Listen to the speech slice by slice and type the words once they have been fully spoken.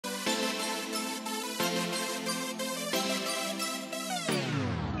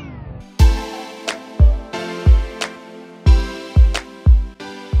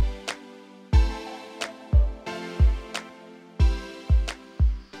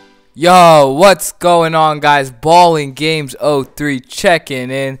Yo, what's going on, guys? Balling Games 03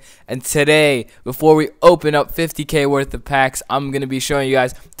 checking in, and today, before we open up 50k worth of packs, I'm going to be showing you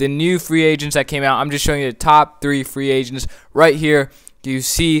guys the new free agents that came out. I'm just showing you the top 3 free agents right here. You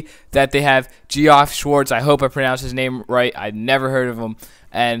see that they have Geoff Schwartz. I hope I pronounced his name right. I'd never heard of him.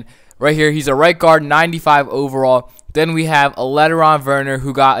 And right here, he's a right guard, 95 overall. Then we have a Letteron Werner,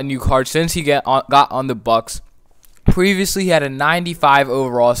 who got a new card since he got on the Bucks. Previously, he had a 95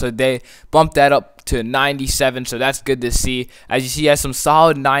 overall, so they bumped that up to 97, so that's good to see. As you see, he has some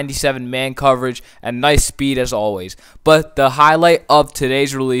solid 97 man coverage and nice speed as always. But the highlight of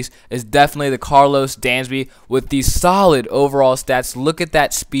today's release is definitely the Karlos Dansby with these solid overall stats. Look at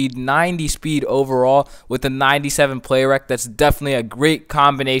that speed, 90 speed overall with a 97 play rec. That's definitely a great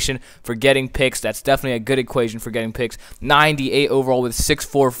combination for getting picks. That's definitely a good equation for getting picks. 98 overall with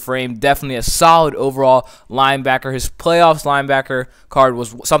 6'4 frame, definitely a solid overall linebacker. His playoffs linebacker card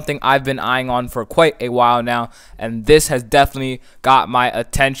was something I've been eyeing on for quite a while now, and this has definitely got my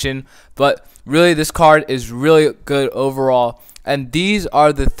attention. But really, this card is really good overall, and these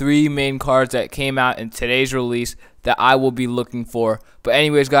are the 3 main cards that came out in today's release that I will be looking for. But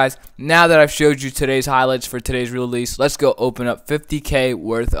anyways, guys, now that I've showed you today's highlights for today's release, let's go open up 50k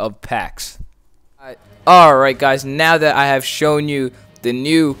worth of packs. Alright guys, now that I have shown you the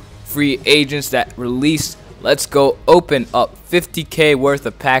new free agents that released, let's go open up 50k worth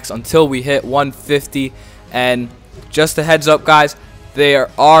of packs until we hit 150. And just a heads up, guys,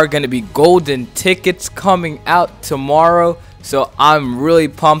 there are going to be golden tickets coming out tomorrow, so I'm really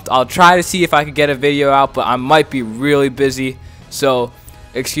pumped. I'll try to see if I can get a video out, but I might be really busy, so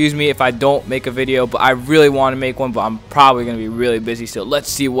excuse me if I don't make a video, but I really want to make one, but I'm probably going to be really busy. So let's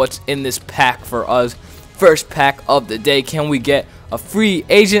see what's in this pack for us. First pack of the day, can we get a free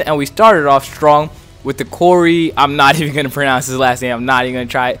agent? And we started off strong with the Corey. I'm not even going to pronounce his last name. I'm not even going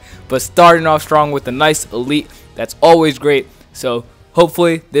to try it. But starting off strong with a nice elite. That's always great. So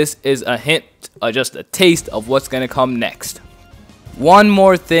hopefully this is a hint, just a taste of what's going to come next. One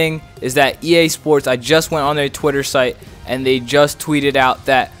more thing is that EA Sports, I just went on their Twitter site and they just tweeted out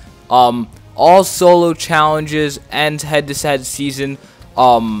that all solo challenges and head-to-head season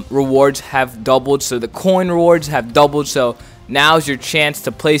rewards have doubled. So the coin rewards have doubled. So now's your chance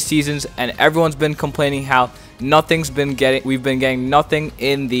to play seasons, and everyone's been complaining how we've been getting nothing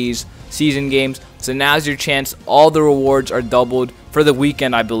in these season games. So now's your chance. All the rewards are doubled for the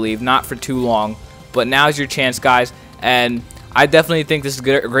weekend, I believe, not for too long, but now's your chance, guys. And I definitely think this is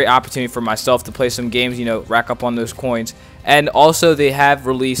a great opportunity for myself to play some games, you know, rack up on those coins. And also they have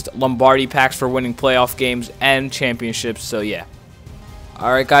released Lombardi packs for winning playoff games and championships, so yeah.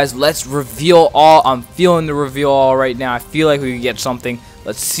 Alright guys, let's reveal all. I'm feeling the reveal all right now. I feel like we could get something.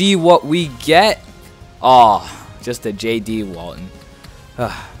 Let's see what we get. Oh, just a JD Walton.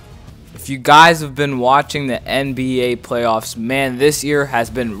 If you guys have been watching the NBA playoffs, man, this year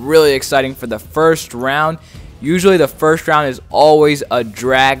has been really exciting for the first round. Usually the first round is always a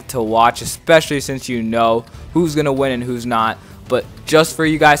drag to watch, especially since you know who's going to win and who's not. But just for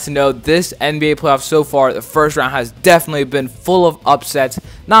you guys to know, this NBA playoff so far, the first round has definitely been full of upsets.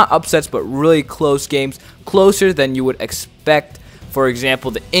 Not upsets, but really close games. Closer than you would expect. For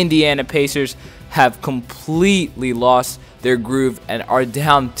example, the Indiana Pacers have completely lost their groove and are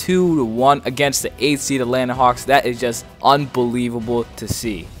down 2-1 against the 8th seed Atlanta Hawks. That is just unbelievable to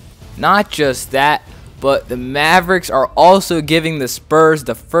see. Not just that, but the Mavericks are also giving the Spurs,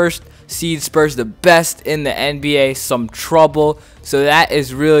 the first seed Spurs, the best in the NBA, some trouble. So that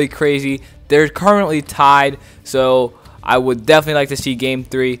is really crazy. They're currently tied, so I would definitely like to see game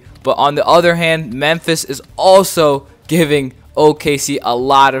 3. But on the other hand, Memphis is also giving OKC a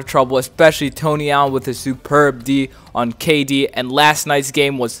lot of trouble, especially Tony Allen with his superb D on KD. And last night's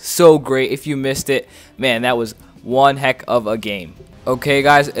game was so great. If you missed it, man, that was one heck of a game. Okay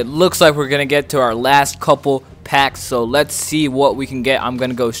guys, it looks like we're gonna get to our last couple packs, so let's see what we can get. I'm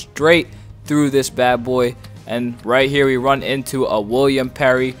gonna go straight through this bad boy, and right here we run into a William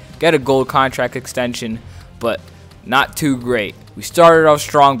Perry, get a gold contract extension, but not too great. We started off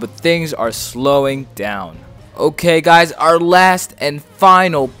strong, but things are slowing down. Okay guys, our last and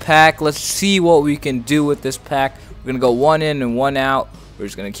final pack. Let's see what we can do with this pack. We're gonna go one in and one out. We're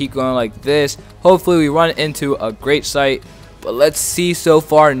just gonna keep going like this. Hopefully we run into a great site, but let's see. So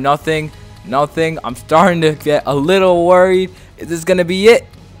far, nothing. I'm starting to get a little worried. Is this gonna be it?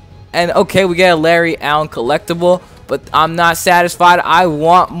 And okay, we get a Larry Allen collectible, but I'm not satisfied. I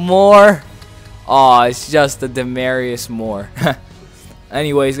want more. Oh, it's just a Demarius Moore.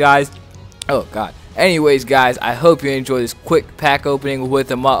 Anyways, guys. Oh god. Anyways, guys, I hope you enjoyed this quick pack opening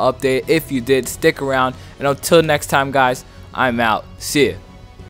with a MUT update. If you did, stick around, and until next time, guys, I'm out. See ya.